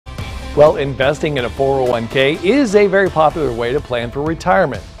Well, investing in a 401k is a very popular way to plan for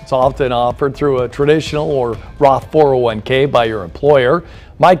retirement. It's often offered through a traditional or Roth 401k by your employer.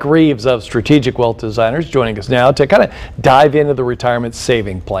 Mike Reeves of Strategic Wealth Designers joining us now to kind of dive into the retirement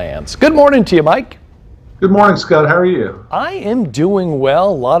saving plans. Good morning to you, Mike. Good morning, Scott. How are you? I am doing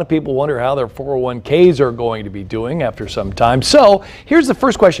well. A lot of people wonder how their 401ks are going to be doing after some time. So here's the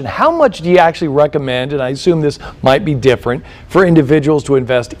first question. How much do you actually recommend, and I assume this might be different, for individuals to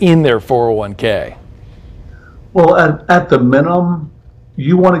invest in their 401k? Well, at the minimum,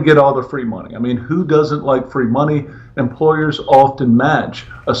 you want to get all the free money. I mean, who doesn't like free money? Employers often match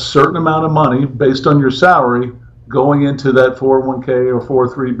a certain amount of money based on your salary going into that 401k or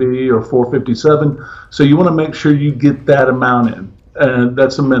 403b or 457. So you want to make sure you get that amount in, and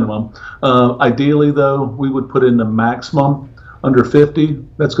that's a minimum. Ideally, though, we would put in the maximum. Under 50,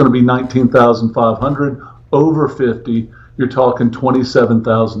 that's going to be $19,500. Over 50, you're talking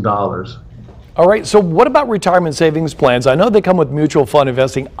 $27,000. All right, so what about retirement savings plans? I know they come with mutual fund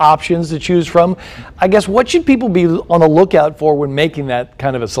investing options to choose from. I guess what should people be on the lookout for when making that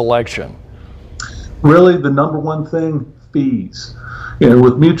kind of a selection? Really, the number one thing, fees. You know,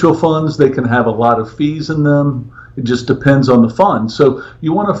 with mutual funds, they can have a lot of fees in them. It just depends on the fund. So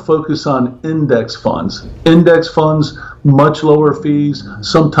you want to focus on index funds. Index funds, much lower fees,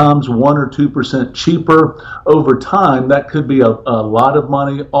 sometimes 1 or 2% cheaper. Over time, that could be a lot of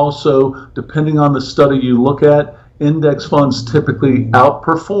money. Also, depending on the study you look at, index funds typically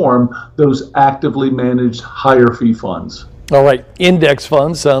outperform those actively managed higher fee funds. All right, index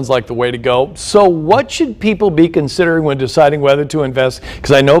funds sounds like the way to go. So what should people be considering when deciding whether to invest?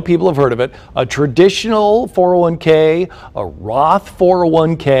 Because I know people have heard of it. A traditional 401k, a Roth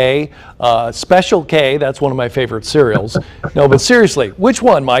 401k, Special K, that's one of my favorite cereals. No, but seriously, which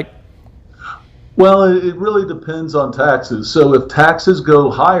one, Mike? Well, it really depends on taxes. So if taxes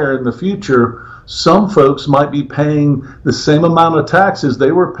go higher in the future, some folks might be paying the same amount of taxes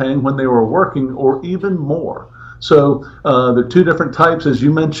they were paying when they were working, or even more. So there are two different types, as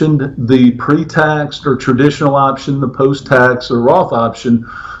you mentioned, the pre-tax or traditional option, the post-tax or Roth option.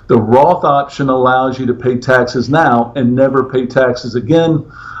 The Roth option allows you to pay taxes now and never pay taxes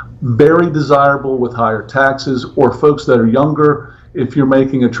again. Very desirable with higher taxes, or folks that are younger. If you're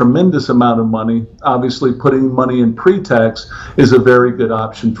making a tremendous amount of money, obviously putting money in pre-tax is a very good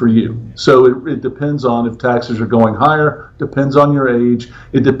option for you. So it depends on if taxes are going higher, depends on your age.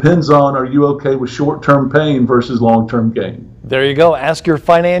 It depends on, are you okay with short-term pain versus long-term gain? There you go. Ask your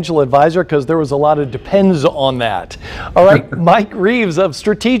financial advisor, because there was a lot of depends on that. All right, Mike Reeves of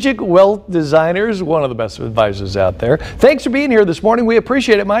Strategic Wealth Designers, one of the best advisors out there. Thanks for being here this morning. We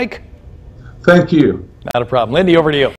appreciate it, Mike. Thank you. Not a problem. Lindy, over to you.